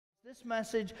This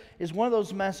message is one of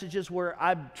those messages where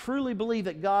I truly believe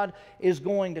that God is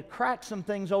going to crack some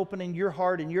things open in your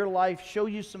heart, in your life, show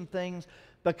you some things,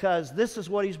 because this is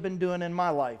what He's been doing in my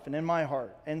life and in my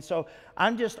heart. And so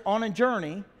I'm just on a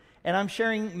journey, and I'm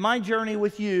sharing my journey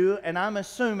with you, and I'm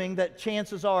assuming that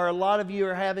chances are a lot of you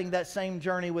are having that same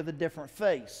journey with a different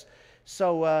face.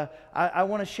 So I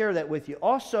want to share that with you.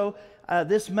 Also,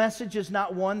 this message is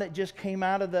not one that just came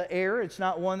out of the air. It's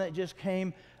not one that just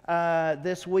came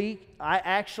this week.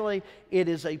 It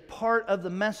is a part of the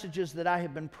messages that I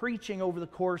have been preaching over the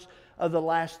course of the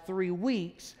last 3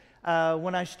 weeks.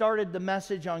 When I started the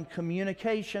message on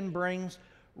communication brings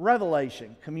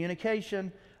revelation.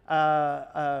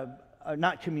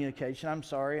 Not communication, I'm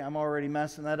sorry, I'm already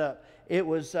messing that up. It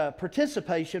was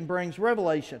participation brings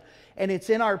revelation. And it's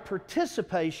in our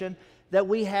participation that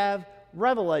we have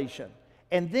revelation.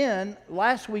 And then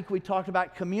last week we talked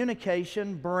about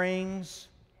communication brings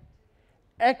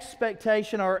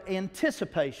expectation or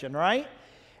anticipation, right?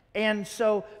 And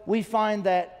so we find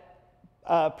that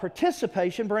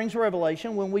participation brings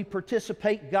revelation. When we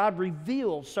participate, God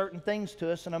reveals certain things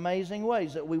to us in amazing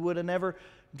ways that we would have never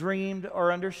dreamed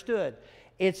or understood.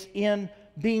 It's in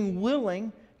being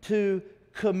willing to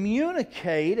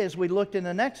communicate, as we looked in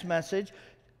the next message.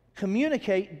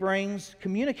 Communication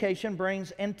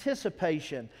brings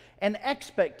anticipation and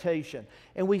expectation.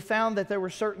 And we found that there were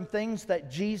certain things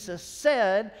that Jesus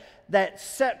said that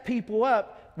set people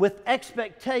up with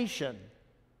expectation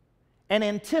and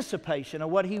anticipation of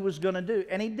what He was going to do.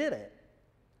 And He did it.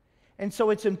 And so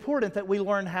it's important that we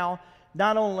learn how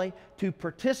not only to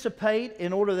participate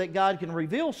in order that God can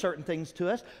reveal certain things to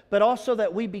us, but also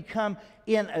that we become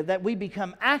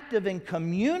active in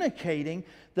communicating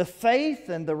the faith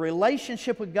and the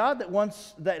relationship with God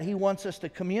that He wants us to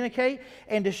communicate,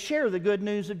 and to share the good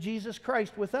news of Jesus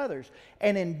Christ with others.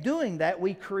 And in doing that,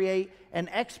 we create an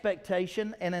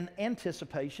expectation and an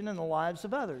anticipation in the lives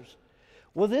of others.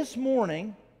 Well, this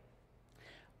morning,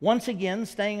 once again,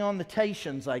 staying on the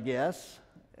tations, I guess.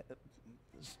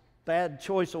 Bad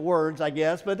choice of words, I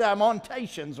guess, but I'm on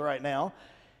tations right now.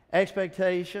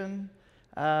 Expectation,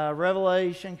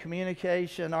 revelation,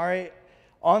 communication. All right,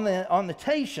 on the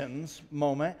tations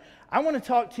moment, I want to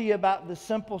talk to you about the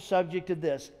simple subject of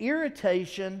this.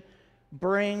 Irritation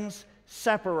brings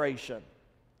separation.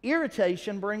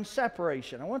 Irritation brings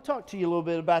separation. I want to talk to you a little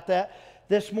bit about that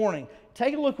this morning.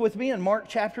 Take a look with me in Mark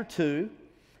chapter 2,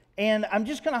 and I'm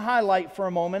just going to highlight for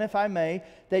a moment, if I may,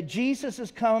 that Jesus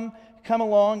has come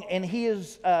along, and He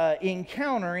is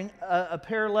encountering a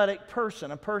paralytic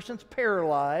person. A person's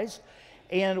paralyzed.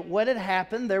 And what had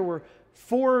happened, there were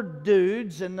 4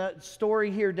 dudes, and the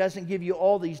story here doesn't give you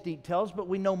all these details, but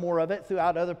we know more of it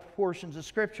throughout other portions of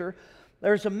Scripture.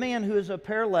 There's a man who is a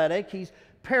paralytic. He's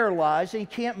paralyzed. He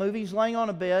can't move. He's laying on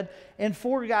a bed, and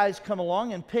 4 guys come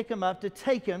along and pick him up to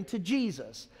take him to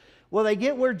Jesus. Well, they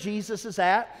get where Jesus is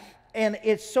at, and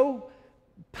it's so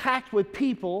packed with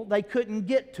people, they couldn't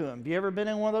get to him. Have you ever been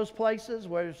in one of those places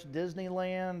where it's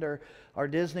Disneyland or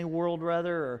Disney World,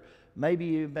 rather, or maybe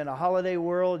you've been to Holiday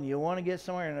World and you want to get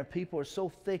somewhere and the people are so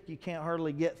thick you can't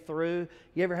hardly get through?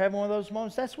 You ever have one of those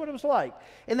moments? That's what it was like.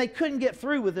 And they couldn't get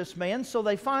through with this man, so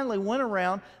they finally went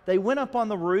around. They went up on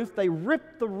the roof. They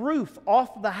ripped the roof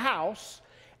off the house,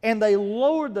 and they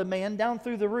lowered the man down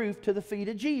through the roof to the feet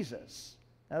of Jesus.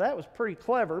 Now, that was pretty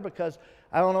clever, because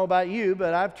I don't know about you,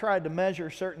 but I've tried to measure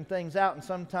certain things out, and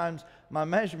sometimes my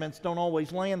measurements don't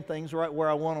always land things right where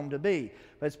I want them to be.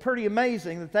 But it's pretty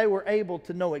amazing that they were able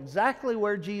to know exactly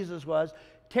where Jesus was,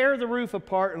 tear the roof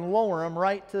apart, and lower him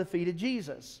right to the feet of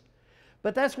Jesus.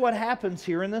 But that's what happens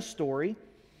here in this story.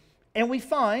 And we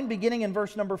find, beginning in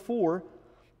verse number 4,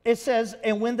 it says,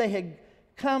 and when they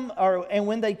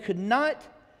could not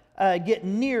get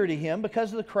near to him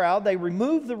because of the crowd, they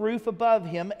removed the roof above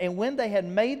him, and when they had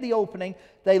made the opening,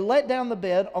 they let down the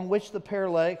bed on which the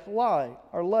paralytic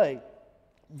lay.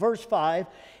 Verse 5,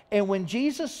 and when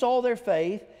Jesus saw their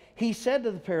faith, He said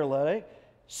to the paralytic,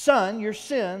 "Son, your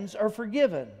sins are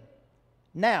forgiven."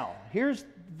 Now, here's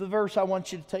the verse I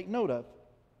want you to take note of,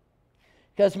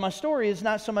 because my story is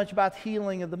not so much about the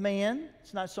healing of the man,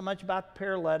 it's not so much about the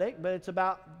paralytic, but it's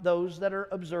about those that are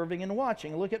observing and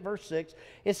watching. Look at verse 6.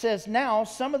 It says, now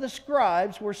some of the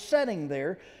scribes were sitting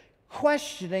there,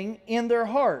 questioning in their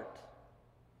heart.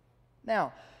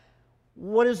 Now,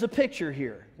 what is the picture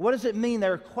here? What does it mean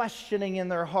they're questioning in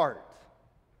their heart?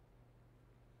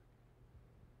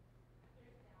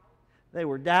 They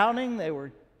were doubting, they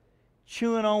were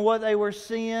chewing on what they were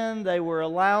seeing, they were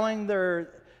allowing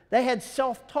they had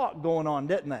self-talk going on,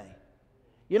 didn't they?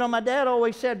 You know, my dad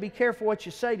always said, be careful what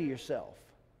you say to yourself.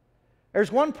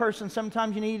 There's one person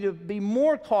sometimes you need to be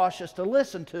more cautious to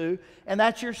listen to, and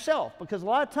that's yourself. Because a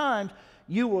lot of times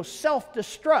you will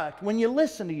self-destruct when you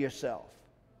listen to yourself.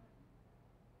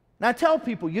 And I tell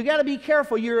people, you got to be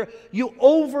careful. You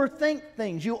overthink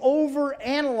things. You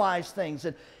overanalyze things.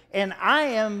 And I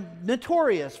am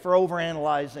notorious for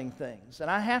overanalyzing things.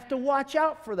 And I have to watch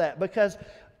out for that because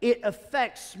it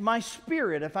affects my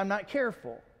spirit if I'm not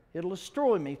careful. It'll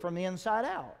destroy me from the inside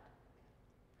out.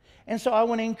 And so I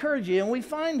want to encourage you. And we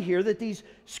find here that these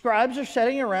scribes are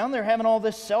sitting around. They're having all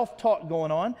this self-talk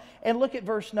going on. And look at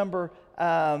verse number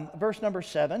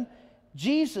 7.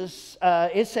 Jesus,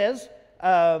 it says,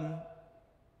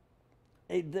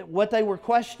 what they were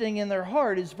questioning in their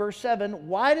heart is verse 7.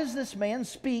 Why does this man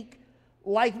speak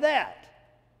like that?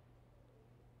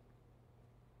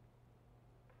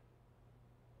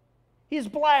 He's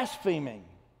blaspheming.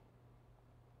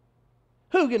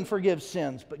 Who can forgive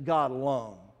sins but God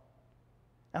alone?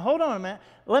 Now hold on a minute.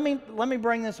 Let me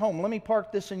bring this home. Let me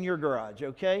park this in your garage,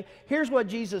 okay? Here's what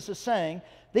Jesus is saying.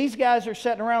 These guys are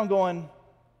sitting around going,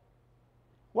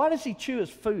 why does he chew his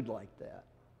food like that?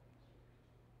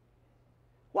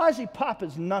 Why does he pop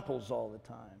his knuckles all the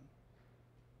time?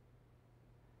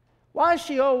 Why is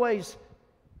she always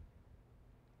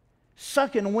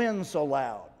sucking wind so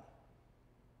loud?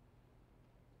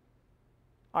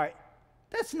 All right,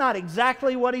 that's not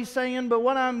exactly what he's saying, but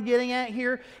what I'm getting at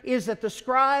here is that the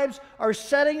scribes are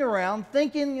sitting around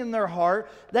thinking in their heart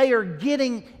they are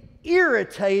getting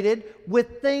irritated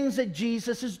with things that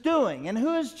Jesus is doing. And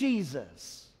who is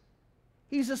Jesus?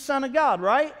 He's the Son of God,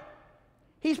 right?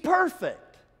 He's perfect.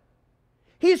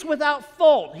 He's without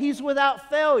fault. He's without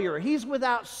failure. He's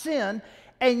without sin.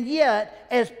 And yet,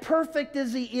 as perfect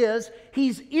as he is,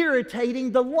 he's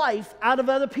irritating the life out of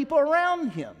other people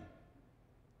around him.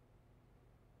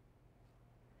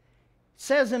 It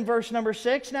says in verse number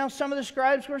 6, now some of the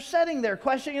scribes were sitting there,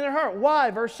 questioning in their heart.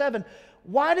 Why? Verse 7,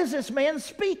 why does this man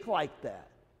speak like that?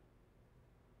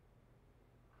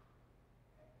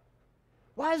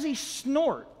 Why does he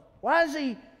snort? Why does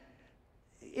he...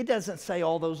 It doesn't say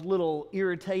all those little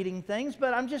irritating things,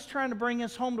 but I'm just trying to bring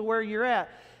us home to where you're at.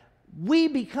 We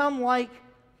become like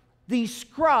these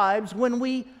scribes when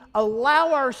we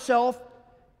allow ourselves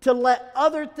to let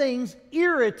other things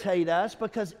irritate us,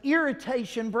 because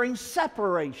irritation brings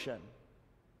separation.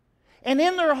 And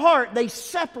in their heart, they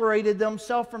separated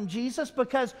themselves from Jesus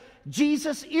because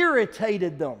Jesus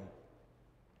irritated them.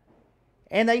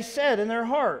 And they said in their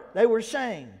heart, they were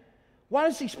saying, why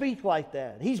does he speak like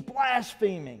that? He's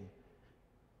blaspheming.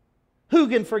 Who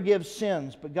can forgive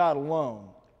sins but God alone?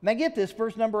 Now get this,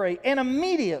 verse number 8. And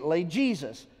immediately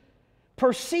Jesus,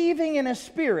 perceiving in his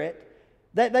spirit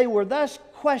that they thus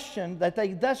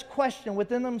questioned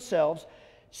within themselves,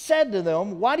 said to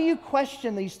them, why do you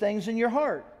question these things in your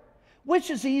heart? Which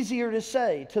is easier to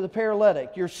say to the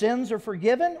paralytic, your sins are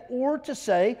forgiven, or to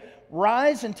say,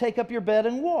 rise and take up your bed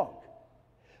and walk?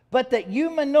 But that you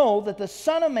may know that the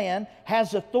Son of Man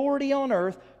has authority on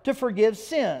earth to forgive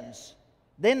sins.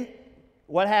 Then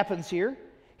what happens here?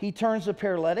 He turns to the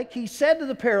paralytic. He said to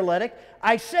the paralytic,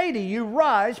 I say to you,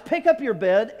 rise, pick up your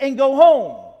bed, and go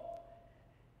home.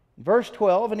 Verse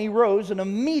 12, and he rose and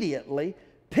immediately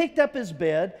picked up his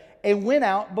bed and went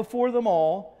out before them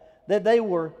all, that they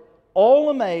were all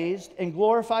amazed and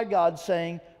glorified God,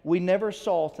 saying, we never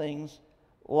saw things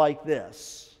like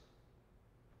this.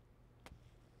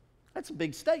 That's a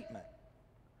big statement.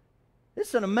 This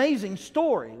is an amazing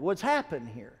story, what's happened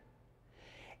here.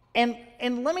 And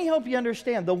let me help you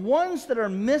understand. The ones that are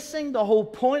missing the whole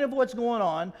point of what's going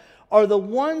on are the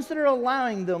ones that are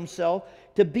allowing themselves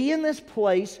to be in this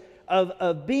place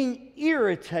of being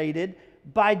irritated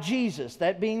by Jesus,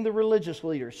 that being the religious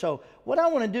leader. So what I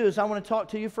want to do is I want to talk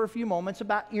to you for a few moments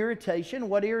about irritation,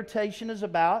 what irritation is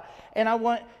about. And I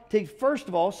want to first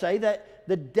of all say that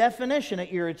the definition of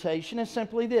irritation is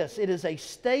simply this. It is a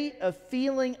state of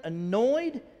feeling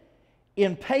annoyed,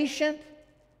 impatient,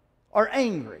 or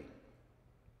angry.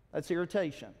 That's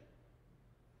irritation.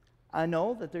 I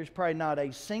know that there's probably not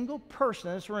a single person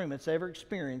in this room that's ever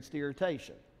experienced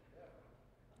irritation.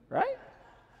 Right?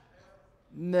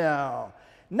 No.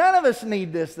 None of us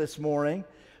need this morning.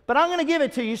 But I'm going to give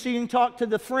it to you so you can talk to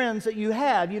the friends that you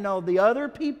have. You know, the other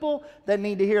people that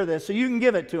need to hear this. So you can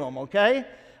give it to them, okay?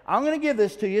 I'm going to give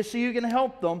this to you so you can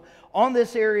help them on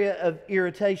this area of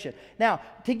irritation. Now,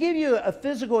 to give you a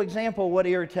physical example of what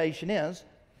irritation is,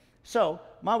 so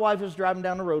my wife was driving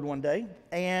down the road one day,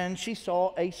 and she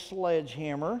saw a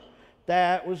sledgehammer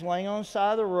that was laying on the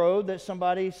side of the road that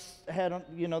somebody had,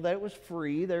 you know, that it was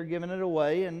free. They're giving it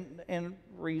away, and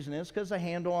reason is because the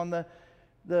handle on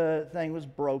the thing was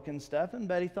broken stuff. And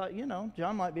Betty thought, you know,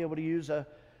 John might be able to use a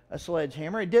a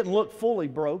sledgehammer. It didn't look fully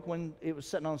broke when it was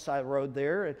sitting on the side of the road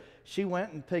there. She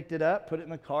went and picked it up, put it in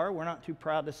the car. We're not too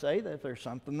proud to say that if there's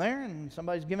something there and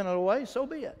somebody's giving it away, so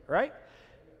be it, right?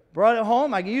 Brought it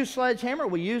home. I used sledgehammer.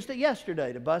 We used it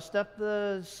yesterday to bust up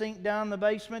the sink down in the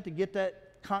basement to get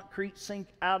that concrete sink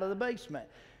out of the basement.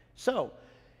 So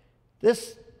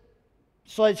this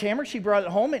sledgehammer, she brought it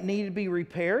home. It needed to be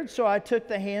repaired. So I took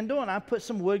the handle and I put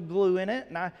some wood glue in it,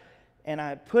 and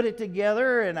I put it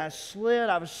together, and I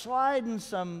was sliding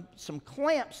some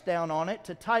clamps down on it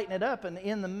to tighten it up, and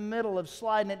in the middle of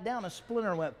sliding it down, a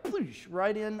splinter went ploosh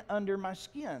right in under my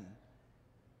skin.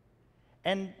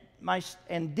 And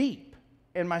deep,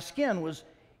 and my skin was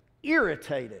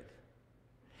irritated.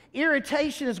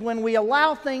 Irritation is when we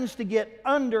allow things to get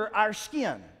under our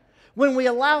skin, when we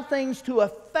allow things to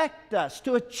affect us,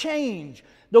 to change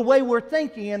the way we're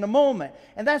thinking in the moment.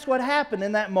 And that's what happened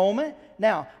in that moment.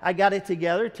 Now, I got it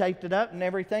together, taped it up and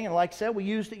everything, and like I said, we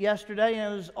used it yesterday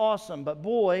and it was awesome. But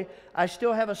boy, I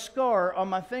still have a scar on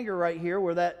my finger right here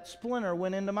where that splinter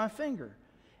went into my finger.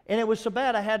 And it was so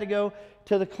bad I had to go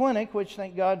to the clinic, which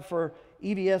thank God for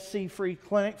EVSC free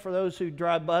clinic for those who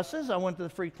drive buses. I went to the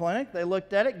free clinic. They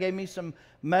looked at it, gave me some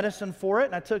medicine for it,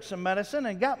 and I took some medicine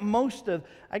and got most of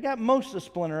the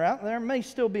splinter out. There may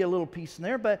still be a little piece in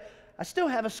there, but I still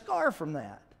have a scar from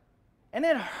that. And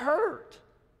it hurt.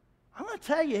 I'm going to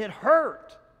tell you, it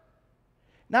hurt.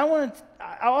 Now,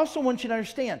 I also want you to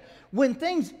understand, when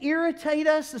things irritate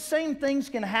us, the same things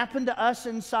can happen to us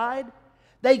inside.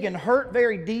 They can hurt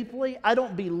very deeply. I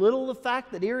don't belittle the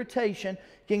fact that irritation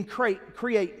can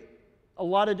create a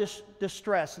lot of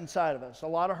distress inside of us, a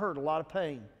lot of hurt, a lot of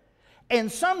pain.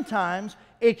 And sometimes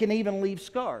it can even leave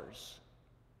scars.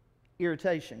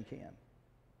 Irritation can.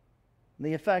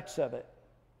 The effects of it.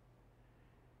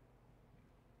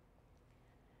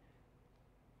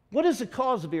 What is the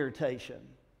cause of irritation?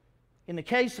 In the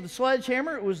case of the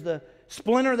sledgehammer, it was the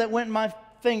splinter that went in my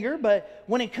finger, but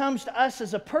when it comes to us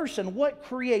as a person, what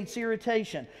creates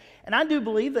irritation? And I do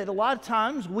believe that a lot of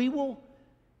times we will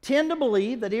tend to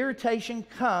believe that irritation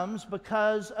comes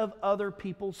because of other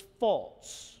people's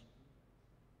faults,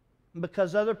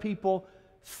 because other people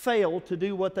fail to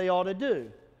do what they ought to do.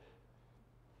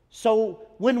 So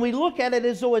when we look at it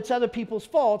as though it's other people's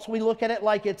faults, we look at it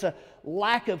like it's a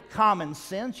lack of common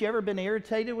sense. You ever been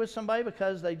irritated with somebody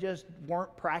because they just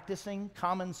weren't practicing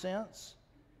common sense?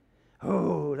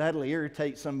 Oh, that'll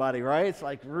irritate somebody, right? It's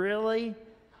like, really?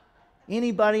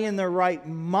 Anybody in their right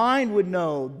mind would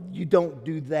know you don't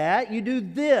do that, you do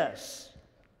this.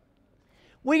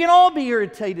 We can all be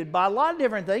irritated by a lot of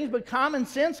different things, but common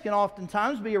sense can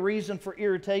oftentimes be a reason for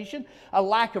irritation. A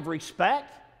lack of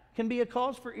respect can be a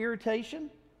cause for irritation.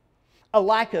 A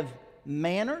lack of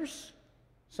manners,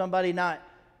 somebody not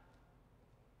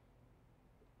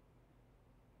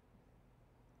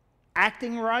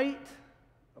acting right,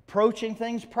 approaching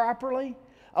things properly.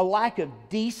 A lack of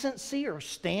decency or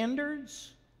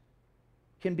standards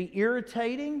can be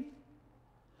irritating.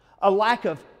 A lack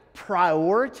of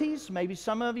priorities. Maybe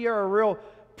some of you are real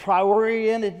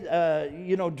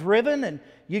priority-oriented, driven, and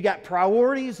you got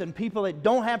priorities, and people that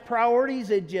don't have priorities,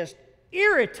 it just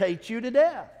irritates you to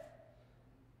death.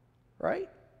 Right?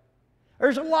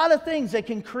 There's a lot of things that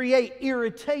can create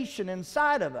irritation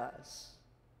inside of us.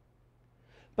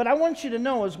 But I want you to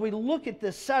know, as we look at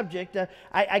this subject,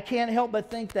 I can't help but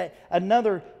think that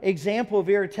another example of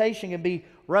irritation can be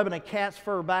rubbing a cat's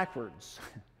fur backwards.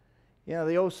 You know,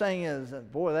 the old saying is,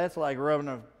 boy, that's like rubbing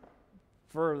the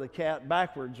fur of the cat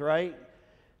backwards, right?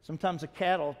 Sometimes a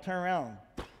cat will turn around,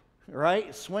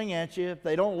 right, swing at you if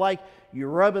they don't like you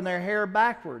rubbing their hair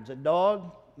backwards. A dog,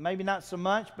 maybe not so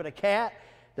much, but a cat,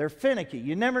 they're finicky.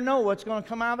 You never know what's going to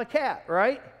come out of a cat,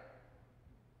 right?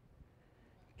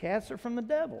 Cats are from the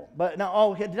devil. But no,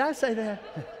 oh, did I say that?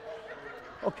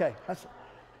 Okay.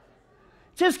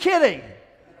 Just kidding.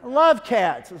 I love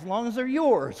cats as long as they're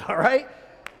yours, all right?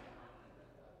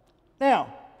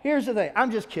 Now, here's the thing.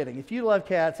 I'm just kidding. If you love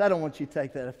cats, I don't want you to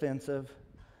take that offensive.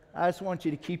 I just want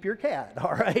you to keep your cat,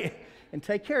 all right? And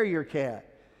take care of your cat.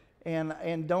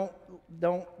 And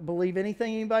don't believe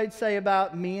anything anybody say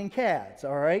about me and cats,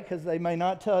 all right? Because they may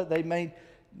not tell, they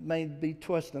may be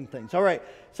twisting things. All right,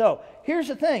 so here's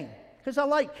the thing, because I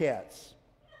like cats,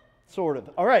 sort of.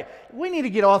 All right, we need to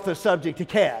get off the subject of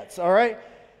cats, all right?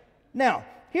 Now,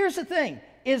 here's the thing,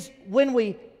 is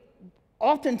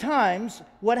oftentimes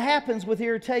what happens with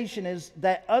irritation is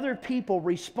that other people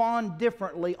respond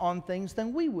differently on things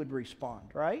than we would respond,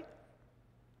 right?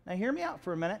 Now, hear me out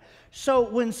for a minute. So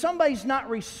when somebody's not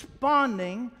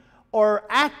responding or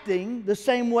acting the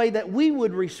same way that we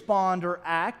would respond or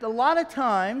act, a lot of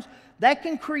times that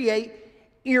can create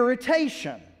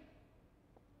irritation.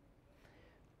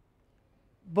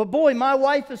 But boy, my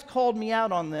wife has called me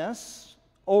out on this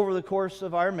over the course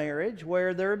of our marriage,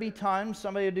 where there would be times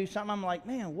somebody would do something, I'm like,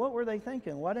 man, what were they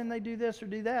thinking? Why didn't they do this or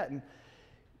do that? And,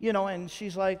 and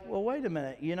she's like, well, wait a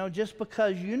minute. Just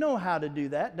because you know how to do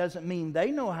that doesn't mean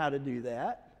they know how to do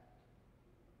that.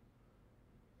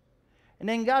 And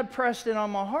then God pressed it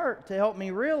on my heart to help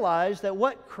me realize that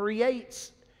what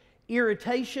creates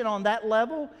irritation on that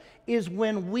level is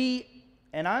when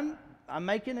and I'm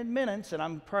making admittance, and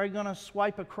I'm probably going to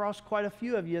swipe across quite a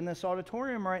few of you in this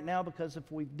auditorium right now, because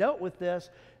if we've dealt with this,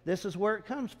 this is where it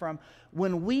comes from.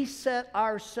 When we set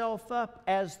ourselves up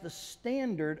as the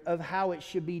standard of how it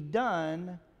should be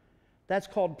done, that's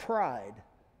called pride.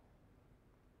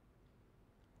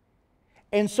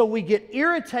 And so we get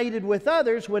irritated with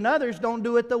others when others don't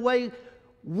do it the way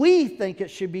we think it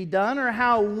should be done or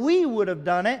how we would have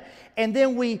done it. And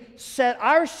then we set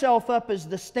ourselves up as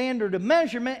the standard of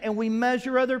measurement, and we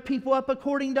measure other people up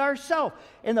according to ourselves.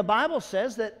 And the Bible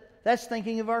says that that's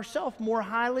thinking of ourselves more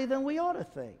highly than we ought to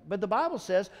think. But the Bible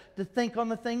says to think on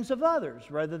the things of others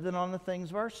rather than on the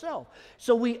things of ourselves.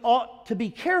 So we ought to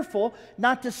be careful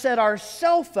not to set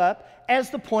ourselves up as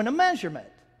the point of measurement.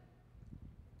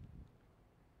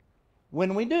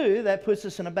 When we do, that puts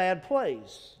us in a bad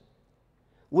place.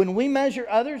 When we measure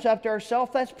others after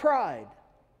ourselves, that's pride.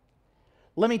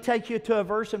 Let me take you to a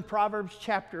verse in Proverbs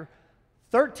chapter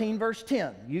 13, verse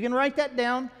 10. You can write that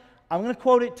down. I'm going to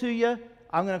quote it to you.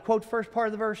 I'm going to quote the first part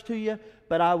of the verse to you,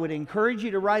 but I would encourage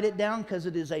you to write it down because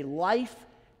it is a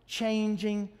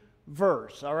life-changing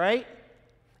verse, all right?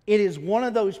 It is one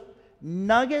of those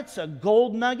nuggets, a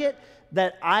gold nugget,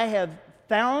 that I have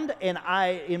found, and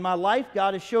in my life,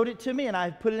 God has showed it to me, and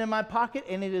I've put it in my pocket,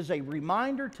 and it is a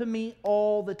reminder to me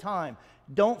all the time.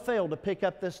 Don't fail to pick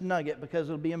up this nugget because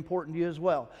it'll be important to you as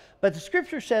well. But the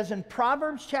Scripture says in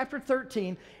Proverbs chapter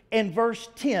 13 and verse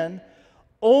 10,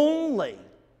 only.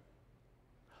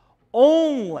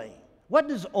 What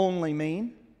does only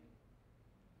mean?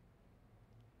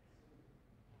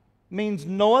 It means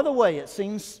no other way. It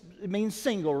means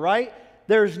single, right?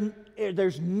 There's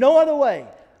no other way.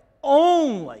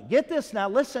 Only, get this now,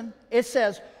 listen, it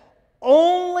says,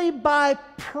 only by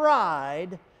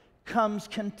pride comes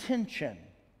contention.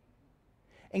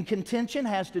 And contention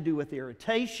has to do with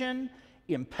irritation,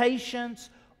 impatience,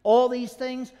 all these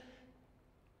things.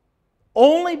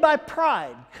 Only by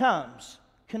pride comes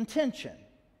contention.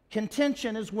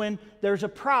 Contention is when there's a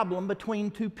problem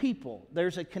between two people.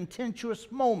 There's a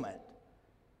contentious moment.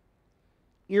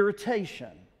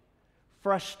 Irritation,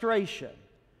 frustration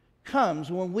comes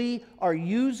when we are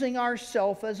using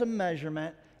ourselves as a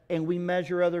measurement and we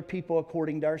measure other people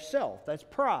according to ourselves. That's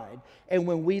pride. And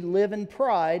when we live in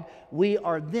pride, we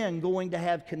are then going to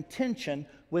have contention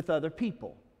with other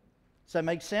people. Does that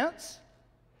make sense?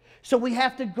 So we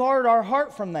have to guard our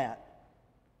heart from that.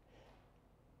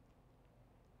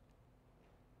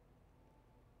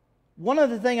 One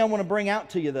other thing I want to bring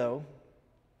out to you, though,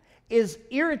 is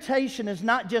irritation is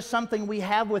not just something we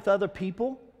have with other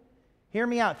people. Hear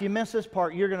me out. If you miss this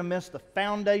part, you're going to miss the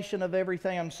foundation of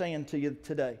everything I'm saying to you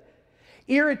today.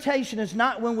 Irritation is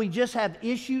not when we just have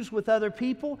issues with other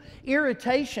people.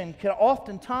 Irritation can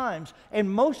oftentimes,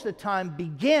 and most of the time,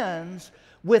 begins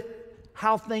with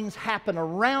how things happen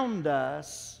around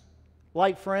us.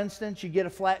 Like, for instance, you get a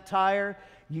flat tire,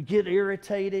 you get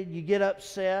irritated, you get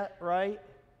upset, right?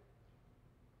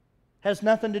 Has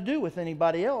nothing to do with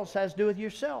anybody else, has to do with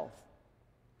yourself.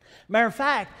 Matter of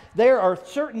fact, there are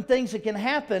certain things that can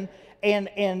happen, and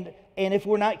if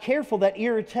we're not careful, that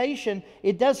irritation,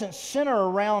 it doesn't center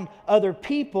around other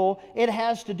people. It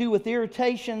has to do with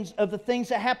irritations of the things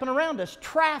that happen around us.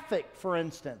 Traffic, for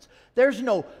instance. There's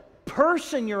no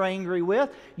person you're angry with.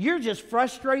 You're just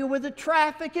frustrated with the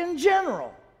traffic in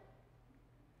general.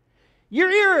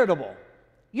 You're irritable.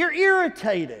 You're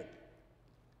irritated.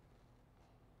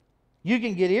 You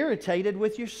can get irritated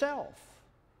with yourself.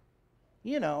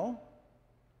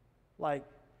 Like,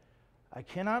 I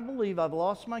cannot believe I've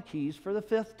lost my keys for the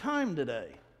 5th time today.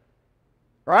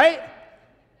 Right?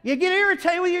 You get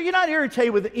irritated with you're not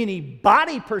irritated with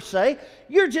anybody per se.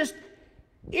 You're just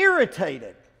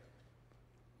irritated.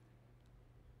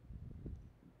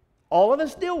 All of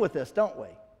us deal with this, don't we?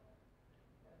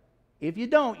 If you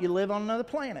don't, you live on another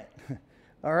planet.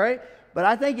 All right? But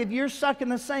I think if you're sucking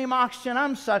the same oxygen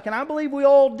I'm sucking, I believe we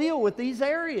all deal with these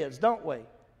areas, don't we?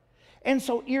 And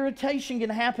so irritation can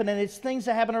happen, and it's things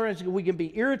that happen around us. We can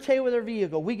be irritated with our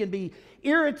vehicle. We can be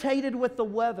irritated with the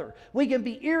weather. We can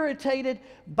be irritated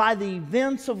by the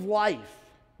events of life.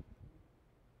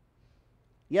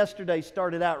 Yesterday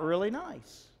started out really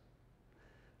nice.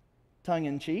 Tongue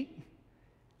in cheek.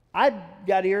 I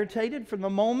got irritated from the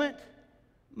moment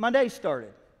my day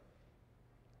started.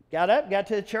 got up, got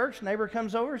to the church, neighbor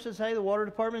comes over, says, hey, the water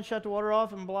department shut the water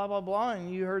off and blah, blah, blah,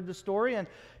 and you heard the story. And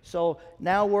so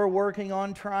now we're working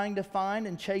on trying to find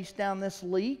and chase down this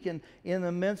leak. And in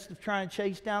the midst of trying to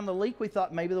chase down the leak, we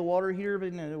thought maybe the water heater,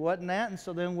 but it wasn't that. And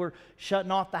so then we're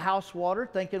shutting off the house water,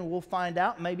 thinking we'll find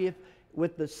out. Maybe if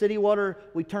with the city water,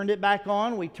 we turned it back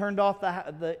on. We turned off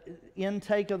the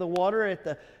intake of the water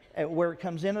at where it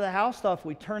comes into the house. So if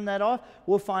we turn that off,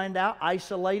 we'll find out,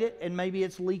 isolate it, and maybe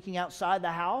it's leaking outside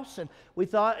the house. And we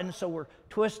thought, and so we're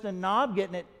twisting the knob,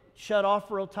 getting it shut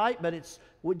off real tight. But it's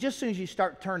just as soon as you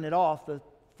start turning it off, the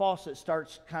faucet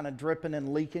starts kind of dripping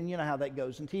and leaking. You know how that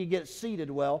goes until you get it seated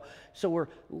well. So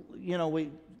we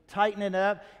tighten it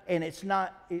up, and it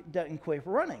doesn't quit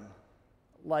running.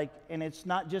 And it's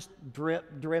not just drip.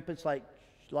 It's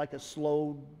like a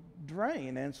slow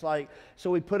drain. And it's like,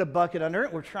 so we put a bucket under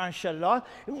it. We're trying to shut it off.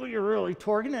 And we're really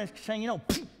torquing it. It's saying, and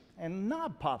the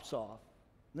knob pops off.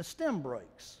 And the stem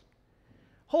breaks.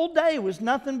 Whole day was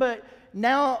nothing but,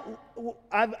 now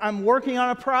I'm working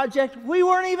on a project we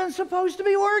weren't even supposed to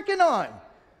be working on.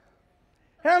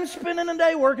 And I'm spending a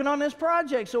day working on this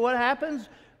project. So what happens?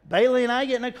 Bailey and I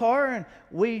get in a car and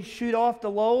we shoot off to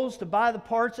Lowe's to buy the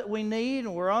parts that we need,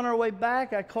 and we're on our way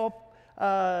back. I call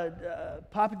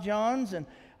Papa John's and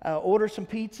order some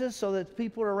pizzas so that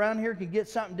people around here can get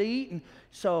something to eat. And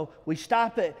so we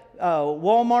stop at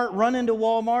Walmart, run into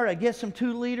Walmart. I get some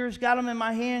 2 liters, got them in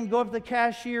my hand, go up to the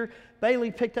cashier.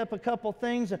 Bailey picked up a couple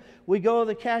things. We go to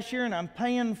the cashier and I'm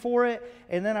paying for it.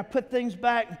 And then I put things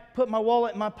back, put my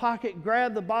wallet in my pocket,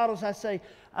 grab the bottles. I say,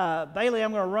 Bailey,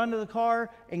 I'm going to run to the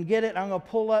car and get it. I'm going to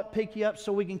pull up, pick you up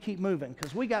so we can keep moving.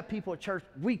 Because we got people at church,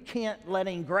 we can't let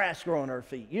any grass grow on our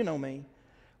feet. You know me,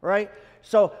 right?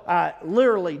 So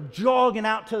literally jogging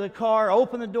out to the car,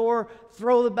 open the door,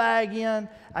 throw the bag in.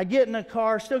 I get in the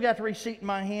car, still got the receipt in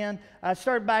my hand. I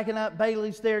start backing up.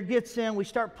 Bailey's there, gets in. We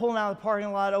start pulling out of the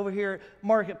parking lot over here at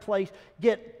Marketplace.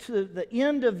 Get to the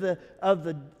end of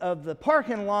the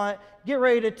parking lot. Get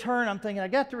ready to turn. I'm thinking, I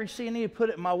got the receipt. I need to put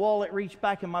it in my wallet. Reach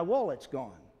back, and my wallet's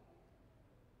gone.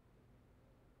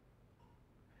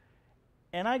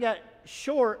 And I got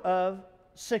short of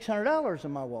 $600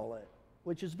 in my wallet,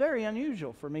 which is very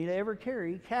unusual for me to ever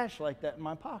carry cash like that in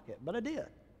my pocket, but I did.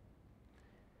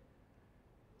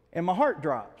 And my heart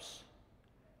drops.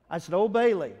 I said, oh,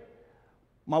 Bailey,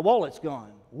 my wallet's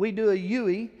gone. We do a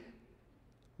U-E.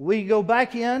 We go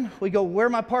back in. We go where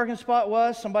my parking spot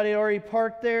was. Somebody had already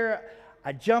parked there.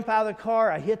 I jump out of the car.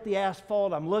 I hit the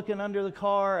asphalt. I'm looking under the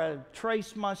car. I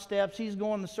trace my steps. He's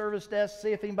going to the service desk to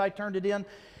see if anybody turned it in.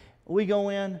 We go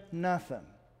in, nothing.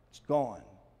 It's gone.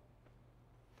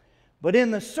 But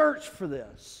in the search for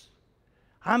this,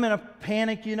 I'm in a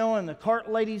panic, and the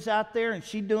cart lady's out there, and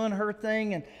she's doing her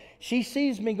thing, and she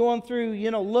sees me going through,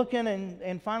 looking,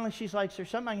 and finally she's like, is there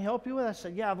something I can help you with? I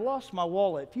said, yeah, I've lost my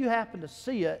wallet. If you happen to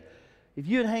see it, if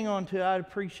you'd hang on to it, I'd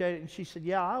appreciate it. And she said,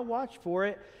 yeah, I'll watch for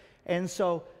it. And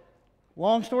so,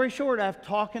 long story short, after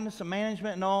talking to some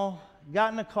management and all,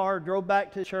 got in the car, drove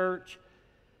back to church,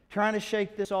 trying to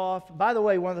shake this off. By the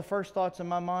way, one of the first thoughts in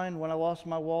my mind when I lost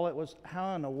my wallet was,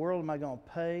 how in the world am I going to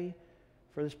pay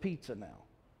for this pizza now?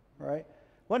 Right?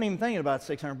 Wasn't even thinking about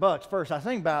 $600 first. I was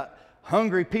thinking about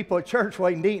hungry people at church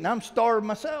waiting to eat, and I'm starved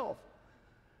myself.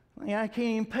 I can't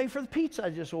even pay for the pizza I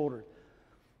just ordered.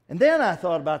 And then I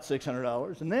thought about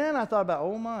 $600, and then I thought about,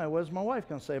 oh my, what's my wife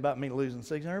going to say about me losing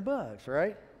 $600,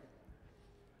 right?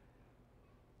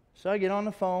 So I get on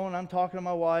the phone, I'm talking to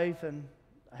my wife, and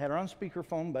I had her on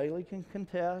speakerphone. Bailey can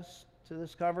contest to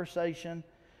this conversation.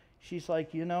 She's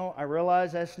like, I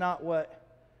realize that's not what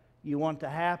you want to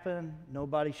happen.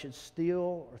 Nobody should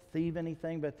steal or thieve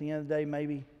anything, but at the end of the day,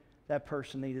 maybe that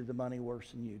person needed the money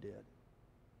worse than you did.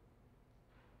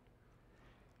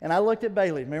 And I looked at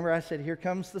Bailey. Remember, I said, here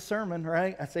comes the sermon,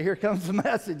 right? I said, here comes the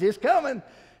message. It's coming.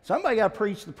 Somebody got to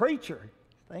preach the preacher.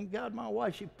 Thank God my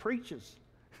wife, she preaches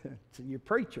to your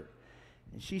preacher.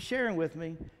 And she's sharing with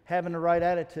me, having the right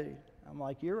attitude. I'm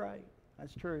like, you're right.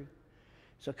 That's true.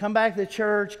 So come back to the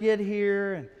church, get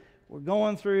here, and we're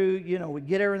going through, we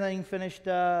get everything finished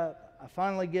up. I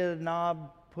finally get a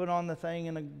knob put on the thing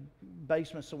in the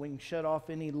basement so we can shut off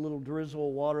any little drizzle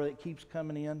of water that keeps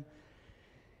coming in.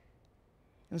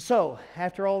 And so,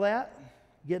 after all that,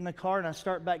 get in the car and I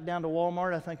start back down to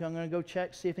Walmart. I think I'm going to go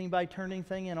check, see if anybody turned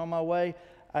anything in. On my way,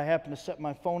 I happened to set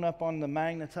my phone up on the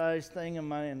magnetized thing, and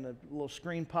the little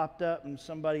screen popped up, and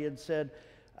somebody had said,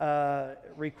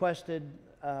 requested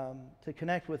to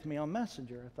connect with me on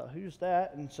Messenger. I thought, who's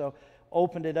that? And so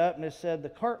opened it up, and it said, the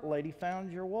cart lady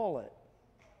found your wallet.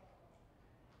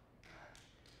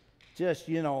 Just,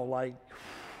 like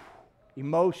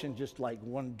emotion just like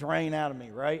one drain out of me,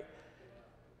 right?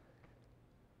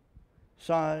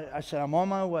 So I said, I'm on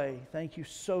my way. Thank you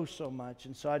so, so much.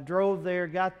 And so I drove there,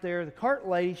 got there. The cart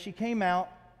lady, she came out.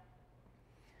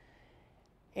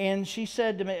 And she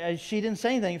said to me, she didn't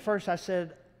say anything at first. I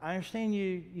said, I understand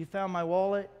you found my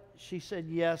wallet. She said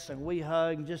yes, and we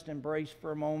hugged and just embraced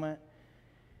for a moment.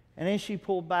 And then she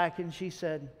pulled back and she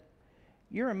said,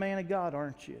 you're a man of God,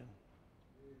 aren't you?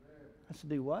 I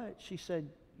said, do what? She said,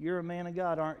 you're a man of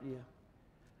God, aren't you?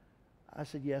 I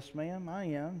said, yes, ma'am, I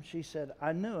am. She said,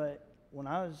 I knew it when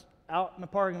I was out in the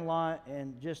parking lot,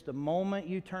 and just the moment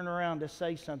you turned around to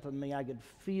say something to me, I could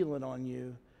feel it on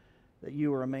you that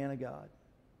you were a man of God.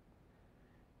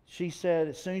 She said,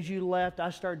 as soon as you left, I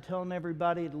started telling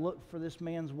everybody to look for this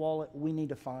man's wallet. We need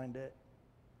to find it.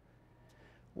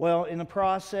 Well, in the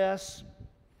process,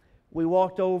 we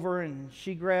walked over and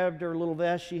she grabbed her little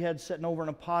vest she had sitting over in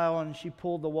a pile, and she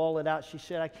pulled the wallet out. She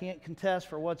said, I can't contest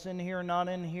for what's in here or not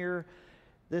in here.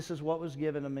 This is what was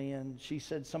given to me. And she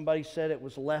said, somebody said it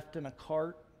was left in a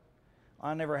cart.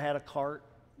 I never had a cart,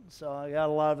 so I got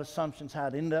a lot of assumptions how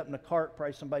it ended up in a cart.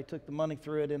 Probably somebody took the money,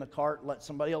 threw it in a cart, and let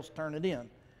somebody else turn it in.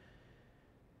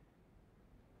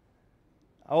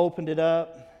 I opened it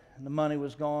up, and the money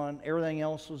was gone. Everything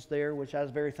else was there, which I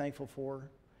was very thankful for.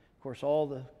 Of course,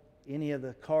 any of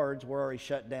the cards were already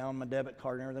shut down, my debit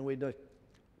card and everything. We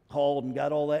called and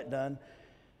got all that done.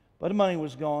 But the money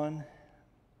was gone.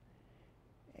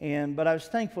 But I was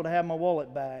thankful to have my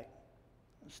wallet back.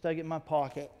 I stuck it in my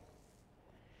pocket.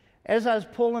 As I was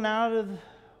pulling out of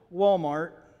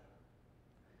Walmart,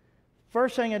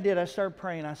 first thing I did, I started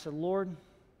praying. I said, Lord,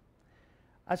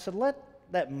 let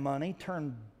that money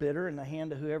turn bitter in the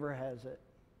hand of whoever has it.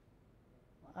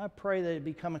 I pray that it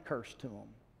become a curse to them.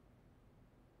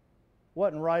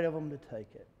 Wasn't right of them to take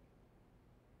it.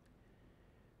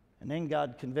 And then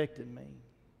God convicted me.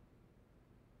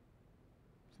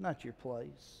 It's not your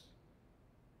place.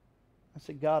 I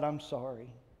said, God, I'm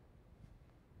sorry.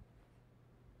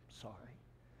 Sorry.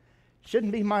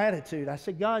 Shouldn't be my attitude. I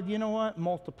said, God, you know what?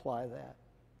 Multiply that.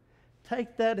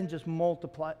 Take that and just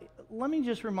multiply. Let me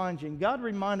just remind you, and God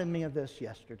reminded me of this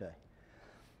yesterday.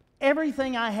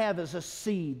 Everything I have is a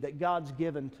seed that God's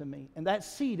given to me. And that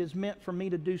seed is meant for me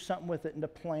to do something with it and to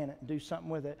plant it and do something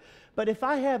with it. But if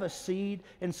I have a seed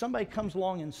and somebody comes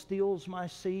along and steals my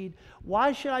seed,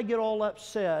 why should I get all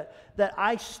upset that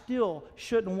I still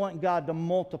shouldn't want God to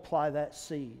multiply that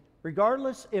seed?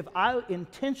 Regardless if I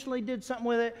intentionally did something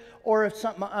with it or if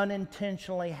something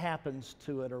unintentionally happens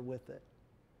to it or with it.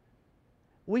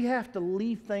 We have to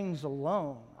leave things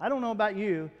alone. I don't know about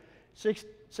you,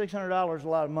 $600 is a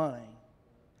lot of money.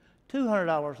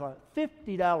 $200 a lot.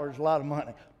 $50 a lot of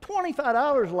money.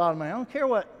 $25 a lot of money. I don't care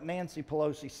what Nancy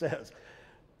Pelosi says.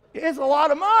 It's a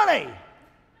lot of money.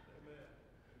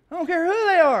 I don't care who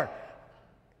they are.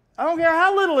 I don't care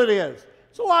how little it is.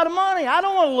 It's a lot of money. I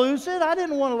don't want to lose it. I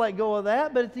didn't want to let go of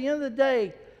that. But at the end of the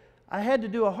day, I had to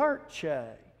do a heart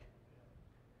check.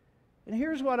 And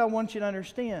here's what I want you to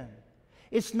understand.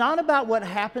 It's not about what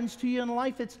happens to you in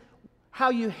life. It's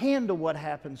how you handle what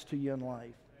happens to you in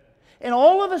life. And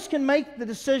all of us can make the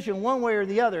decision one way or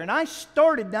the other. And I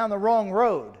started down the wrong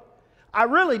road. I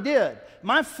really did.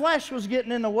 My flesh was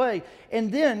getting in the way.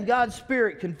 And then God's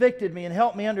Spirit convicted me and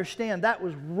helped me understand that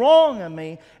was wrong of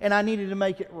me and I needed to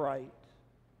make it right.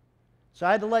 So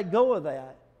I had to let go of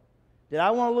that. Did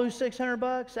I want to lose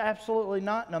 $600? Absolutely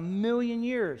not in a million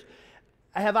years.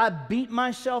 Have I beat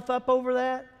myself up over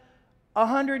that?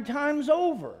 100 times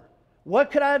over.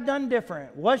 What could I have done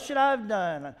different? What should I have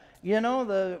done?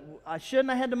 I shouldn't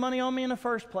have had the money on me in the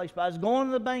first place, but I was going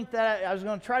to the bank I was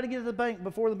going to try to get to the bank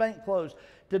before the bank closed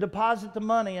to deposit the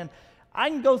money. And I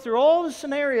can go through all the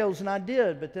scenarios, and I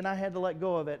did, but then I had to let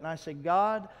go of it. And I said,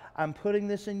 God, I'm putting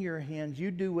this in your hands.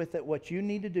 You do with it what you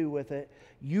need to do with it.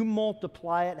 You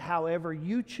multiply it however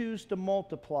you choose to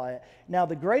multiply it. Now,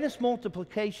 the greatest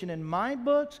multiplication in my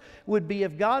books would be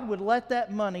if God would let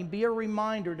that money be a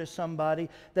reminder to somebody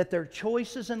that their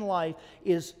choices in life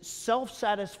is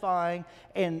self-satisfying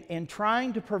and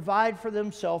trying to provide for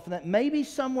themselves, and that maybe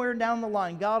somewhere down the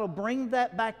line, God will bring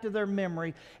that back to their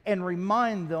memory and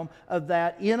remind them of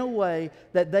that in a way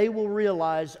that they will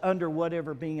realize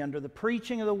being under the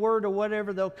preaching of the Word or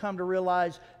whatever, they'll come to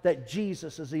realize that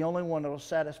Jesus is the only one that will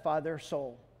satisfy their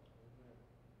soul.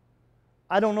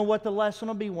 I don't know what the lesson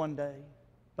will be one day,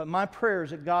 but my prayer is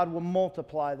that God will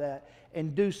multiply that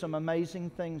and do some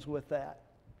amazing things with that.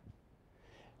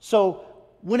 So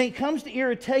when it comes to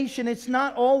irritation, it's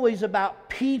not always about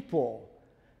people.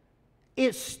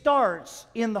 It starts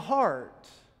in the heart.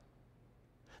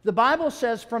 The Bible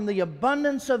says from the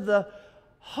abundance of the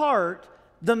heart,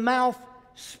 the mouth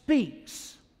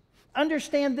speaks.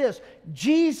 Understand this.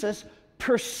 Jesus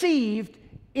perceived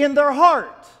in their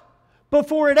heart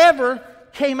before it ever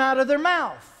came out of their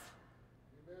mouth.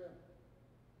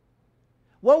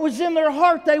 What was in their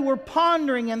heart, they were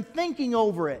pondering and thinking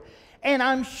over it. And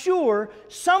I'm sure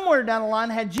somewhere down the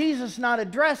line, had Jesus not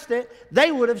addressed it,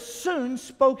 they would have soon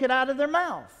spoke it out of their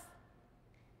mouth.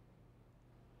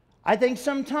 I think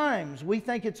sometimes we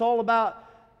think it's all about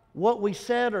what we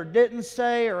said or didn't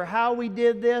say, or how we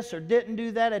did this or didn't do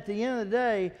that. At the end of the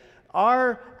day,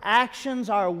 our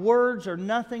actions, our words are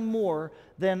nothing more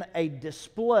than a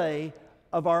display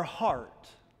of our heart.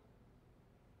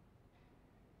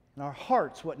 And our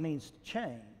heart's what needs to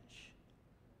change.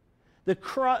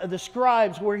 The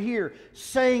scribes were here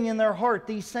saying in their heart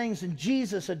these things, and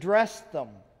Jesus addressed them.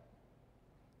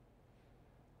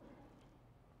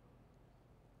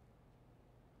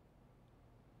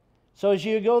 So as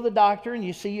you go to the doctor and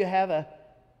you see you have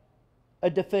a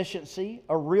deficiency,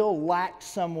 a real lack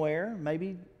somewhere,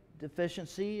 maybe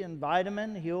deficiency in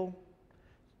vitamin, he'll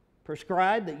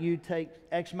prescribe that you take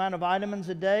X amount of vitamins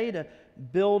a day to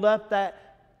build up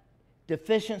that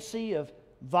deficiency of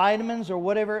vitamins or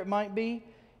whatever it might be.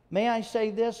 May I say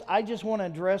this? I just want to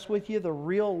address with you the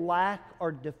real lack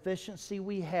or deficiency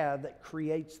we have that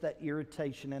creates that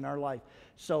irritation in our life.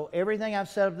 So everything I've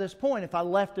said at this point, if I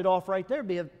left it off right there, it'd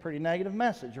be a pretty negative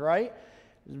message, right?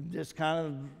 Just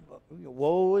kind of,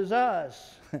 woe is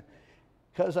us.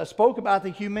 Because I spoke about the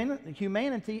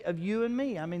humanity of you and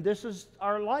me. I mean, this is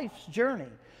our life's journey.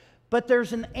 But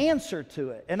there's an answer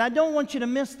to it. And I don't want you to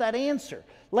miss that answer.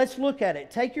 Let's look at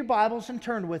it. Take your Bibles and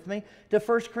turn with me to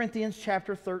 1 Corinthians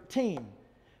chapter 13.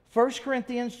 1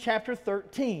 Corinthians chapter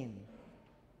 13.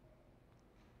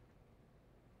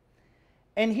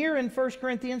 And here in 1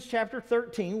 Corinthians chapter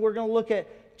 13, we're going to look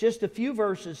at just a few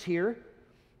verses here.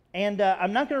 And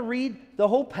I'm not going to read the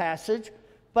whole passage,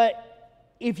 but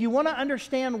if you want to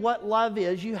understand what love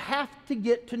is, you have to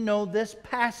get to know this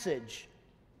passage.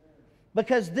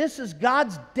 Because this is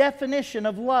God's definition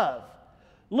of love.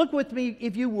 Look with me,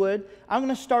 if you would. I'm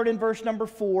going to start in verse number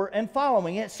 4 and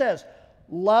following. It says,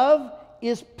 love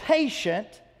is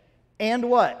patient and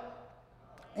what?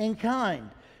 And kind.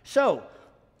 So,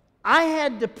 I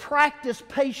had to practice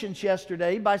patience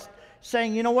yesterday by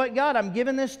saying, you know what, God, I'm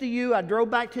giving this to you. I drove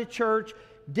back to church,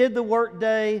 did the work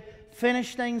day,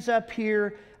 finished things up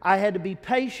here. I had to be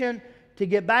patient to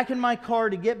get back in my car,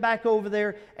 to get back over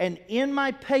there. And in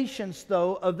my patience,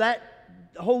 though, of that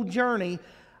whole journey,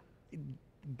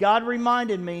 God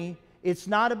reminded me it's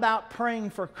not about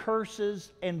praying for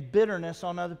curses and bitterness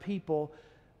on other people,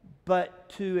 but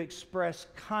to express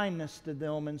kindness to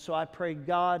them. And so I pray,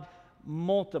 God,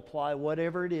 multiply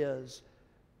whatever it is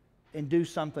and do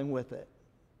something with it.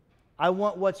 I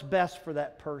want what's best for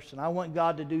that person. I want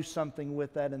God to do something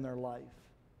with that in their life.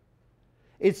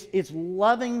 It's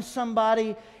loving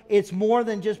somebody. It's more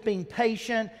than just being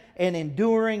patient and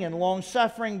enduring and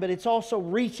long-suffering, but it's also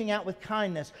reaching out with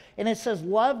kindness. And it says,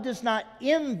 love does not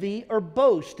envy or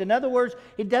boast. In other words,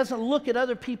 it doesn't look at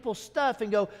other people's stuff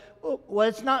and go, oh, well,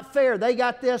 it's not fair. They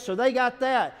got this or they got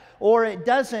that. Or it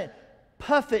doesn't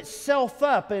puff itself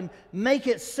up and make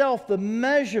itself the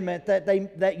measurement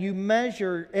that you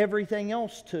measure everything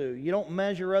else to. You don't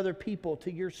measure other people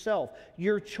to yourself,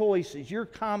 your choices, your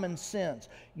common sense,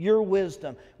 your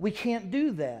wisdom. We can't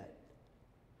do that.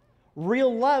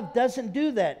 Real love doesn't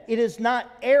do that. It is not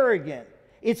arrogant.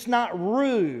 It's not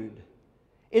rude.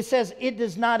 It says it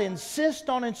does not insist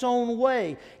on its own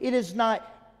way. It is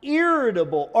not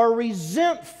irritable or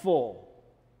resentful.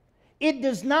 It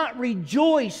does not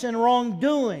rejoice in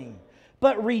wrongdoing,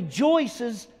 but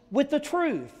rejoices with the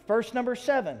truth. Verse number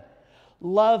 7.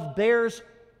 Love bears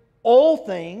all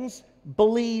things,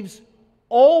 believes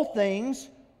all things,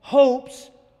 hopes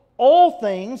all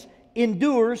things,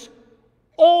 endures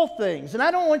all things. And I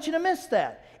don't want you to miss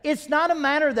that. It's not a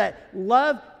matter that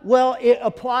love, well, it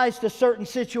applies to certain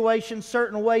situations,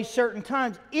 certain ways, certain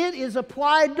times. It is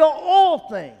applied to all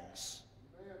things.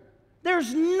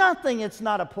 There's nothing it's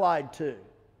not applied to.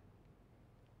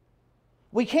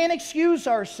 We can't excuse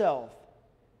ourselves.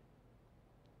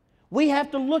 We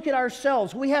have to look at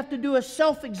ourselves. We have to do a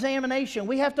self-examination.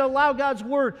 We have to allow God's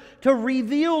Word to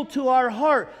reveal to our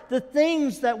heart the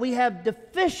things that we have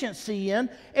deficiency in,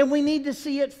 and we need to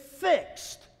see it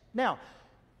fixed. Now,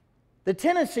 the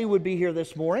tendency would be here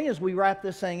this morning as we wrap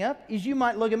this thing up is you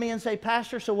might look at me and say,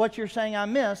 Pastor, so what you're saying I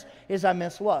miss is I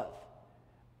miss love.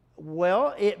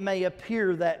 Well, it may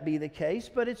appear that be the case,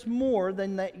 but it's more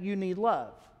than that you need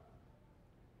love.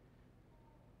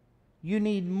 You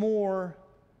need more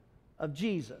of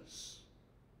Jesus.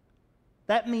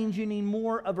 That means you need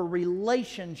more of a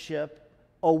relationship,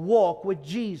 a walk with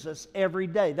Jesus every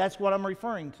day. That's what I'm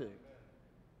referring to.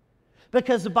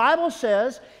 Because the Bible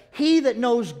says, he that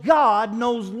knows God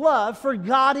knows love, for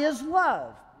God is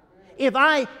love. If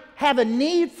I have a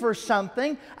need for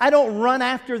something, I don't run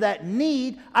after that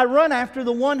need. I run after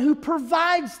the one who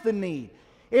provides the need.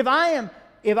 If I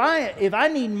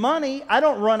need money, I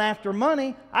don't run after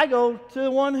money. I go to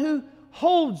the one who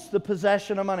holds the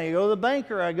possession of money. I go to the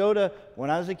banker. When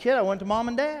I was a kid, I went to mom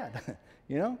and dad.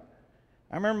 You know?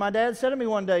 I remember my dad said to me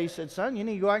one day, he said, "Son, you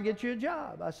need to go out and get you a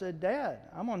job." I said, "Dad,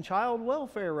 I'm on child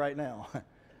welfare right now."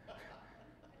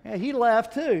 Yeah, he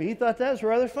laughed too. He thought that was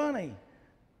rather funny.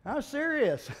 I was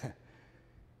serious.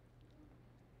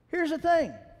 Here's the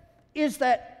thing, is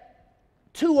that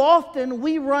too often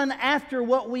we run after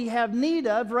what we have need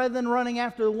of rather than running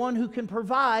after the one who can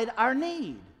provide our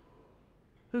need,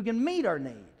 who can meet our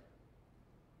need.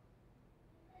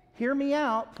 Hear me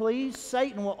out, please.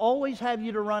 Satan will always have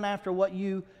you to run after what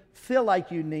you feel like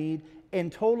you need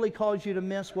and totally cause you to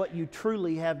miss what you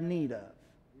truly have need of.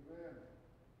 Amen.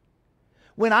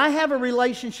 When I have a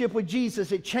relationship with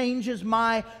Jesus, it changes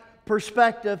my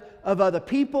perspective of other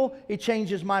people. It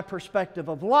changes my perspective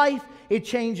of life. It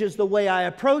changes the way I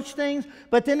approach things.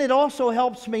 But then it also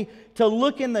helps me to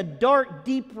look in the dark,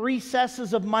 deep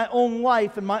recesses of my own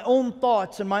life and my own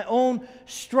thoughts and my own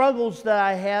struggles that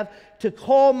I have, to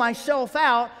call myself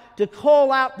out, to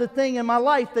call out the thing in my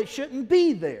life that shouldn't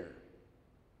be there,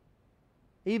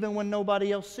 even when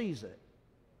nobody else sees it.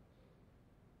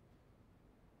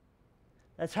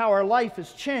 That's how our life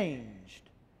is changed,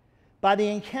 by the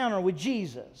encounter with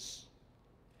Jesus.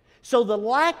 So the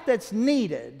lack that's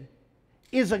needed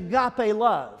is agape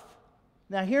love.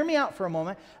 Now hear me out for a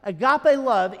moment. Agape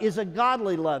love is a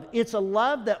godly love. It's a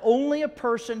love that only a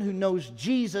person who knows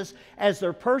Jesus as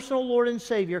their personal Lord and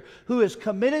Savior, who has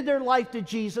committed their life to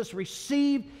Jesus,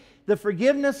 received the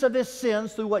forgiveness of his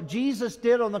sins through what Jesus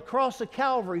did on the cross of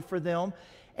Calvary for them,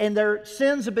 and their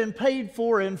sins have been paid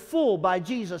for in full by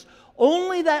Jesus.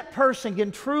 Only that person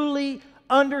can truly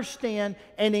understand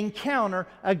and encounter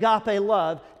agape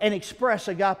love and express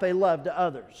agape love to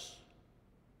others.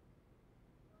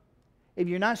 If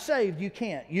you're not saved, you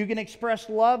can't. You can express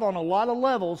love on a lot of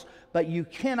levels, but you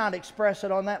cannot express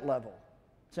it on that level.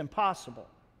 It's impossible.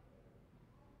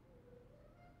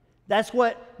 That's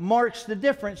what marks the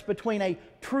difference between a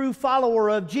true follower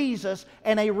of Jesus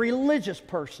and a religious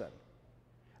person.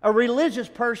 A religious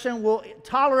person will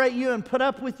tolerate you and put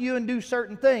up with you and do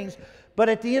certain things, but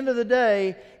at the end of the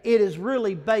day, it is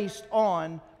really based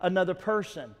on another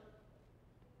person.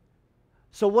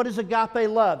 So what is agape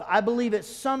love? I believe it's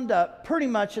summed up pretty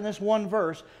much in this one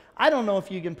verse. I don't know if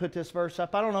you can put this verse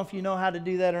up. I don't know if you know how to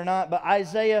do that or not, but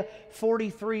Isaiah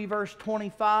 43 verse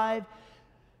 25.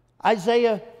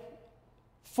 Isaiah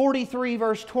 43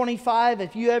 verse 25.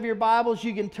 If you have your Bibles,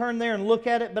 you can turn there and look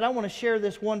at it, but I want to share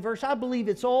this one verse. I believe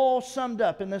it's all summed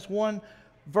up in this one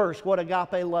verse, what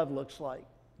agape love looks like.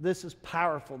 This is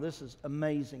powerful. This is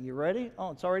amazing. You ready?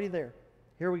 Oh, it's already there.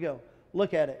 Here we go.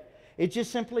 Look at it. It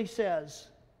just simply says,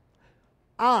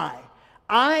 I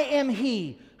am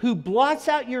He who blots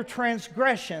out your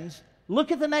transgressions.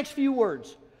 Look at the next few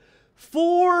words.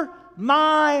 For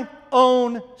my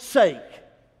own sake.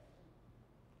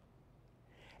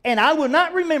 And I will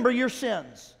not remember your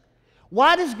sins.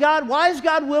 Why is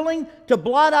God willing to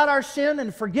blot out our sin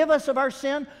and forgive us of our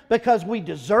sin? Because we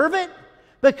deserve it?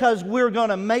 Because we're going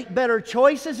to make better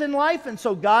choices in life and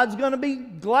so God's going to be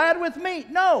glad with me?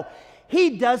 No.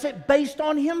 He does it based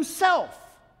on Himself.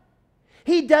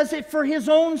 He does it for His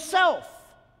own self.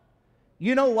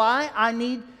 You know why I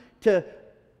need to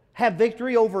have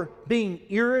victory over being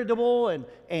irritable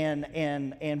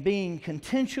and being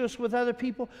contentious with other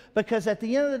people? Because at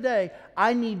the end of the day,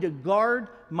 I need to guard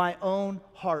my own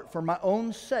heart. For my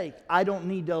own sake, I don't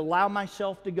need to allow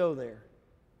myself to go there,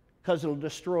 because it'll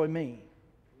destroy me.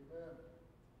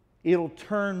 It'll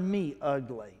turn me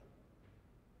ugly.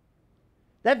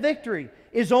 That victory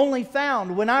is only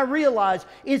found when I realize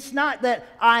it's not that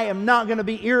I am not going to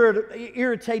be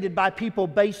irritated by people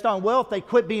based on, well, if they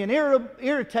quit being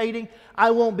irritating,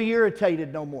 I won't be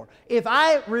irritated no more. If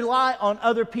I rely on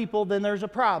other people, then there's a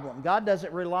problem. God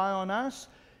doesn't rely on us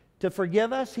to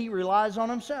forgive us. He relies on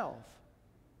Himself.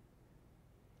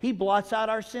 He blots out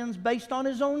our sins based on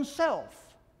His own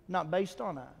self, not based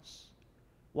on us.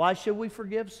 Why should we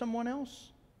forgive someone else?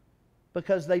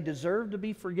 Because they deserve to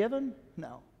be forgiven?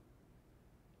 No.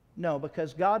 No,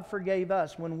 because God forgave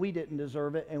us when we didn't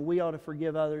deserve it, and we ought to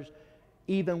forgive others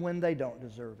even when they don't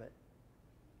deserve it.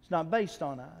 It's not based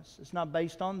on us. It's not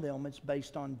based on them. It's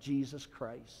based on Jesus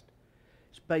Christ.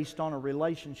 It's based on a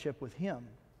relationship with Him.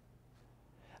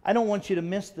 I don't want you to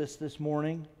miss this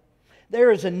morning.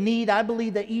 There is a need, I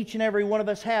believe, that each and every one of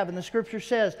us have. And the Scripture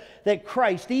says that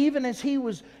Christ, even as He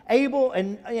was able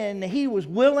and He was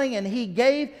willing and He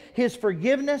gave His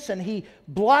forgiveness and He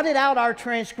blotted out our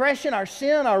transgression, our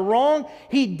sin, our wrong,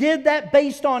 He did that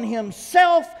based on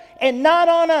Himself and not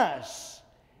on us.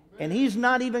 And He's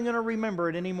not even going to remember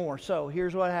it anymore. So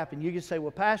here's what happened. You can say,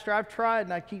 well, Pastor, I've tried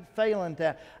and I keep failing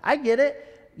to. I get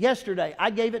it. Yesterday, I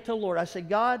gave it to the Lord. I said,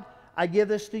 God, I give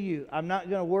this to you. I'm not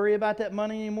going to worry about that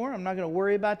money anymore. I'm not going to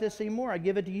worry about this anymore. I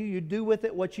give it to you. You do with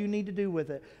it what you need to do with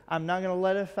it. I'm not going to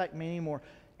let it affect me anymore.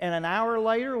 And an hour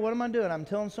later, what am I doing? I'm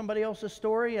telling somebody else's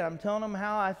story, and I'm telling them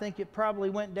how I think it probably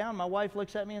went down. My wife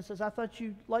looks at me and says, I thought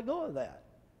you let go of that.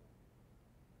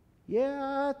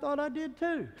 Yeah, I thought I did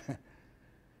too.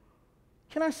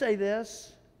 Can I say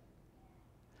this?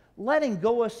 Letting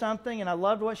go of something, and I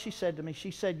loved what she said to me.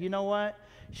 She said, you know what?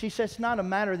 She said, it's not a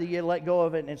matter that you let go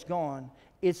of it and it's gone.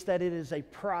 It's that it is a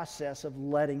process of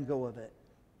letting go of it.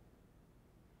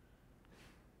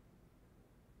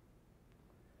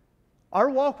 Our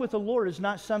walk with the Lord is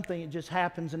not something that just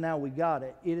happens and now we got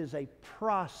it. It is a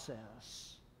process.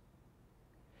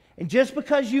 And just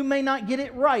because you may not get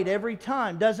it right every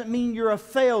time doesn't mean you're a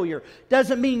failure.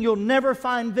 Doesn't mean you'll never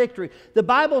find victory. The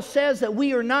Bible says that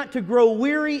we are not to grow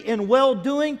weary in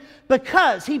well-doing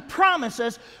because He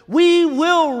promises we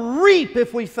will reap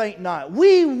if we faint not.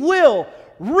 We will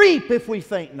reap if we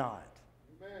faint not.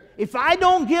 Amen. If I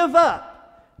don't give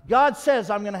up, God says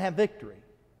I'm going to have victory.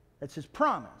 That's His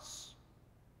promise.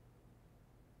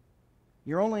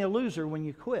 You're only a loser when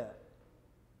you quit.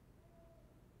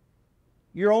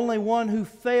 You're only one who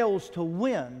fails to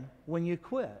win when you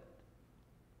quit.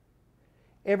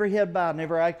 Every head bowed and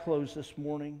every eye closed this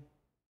morning.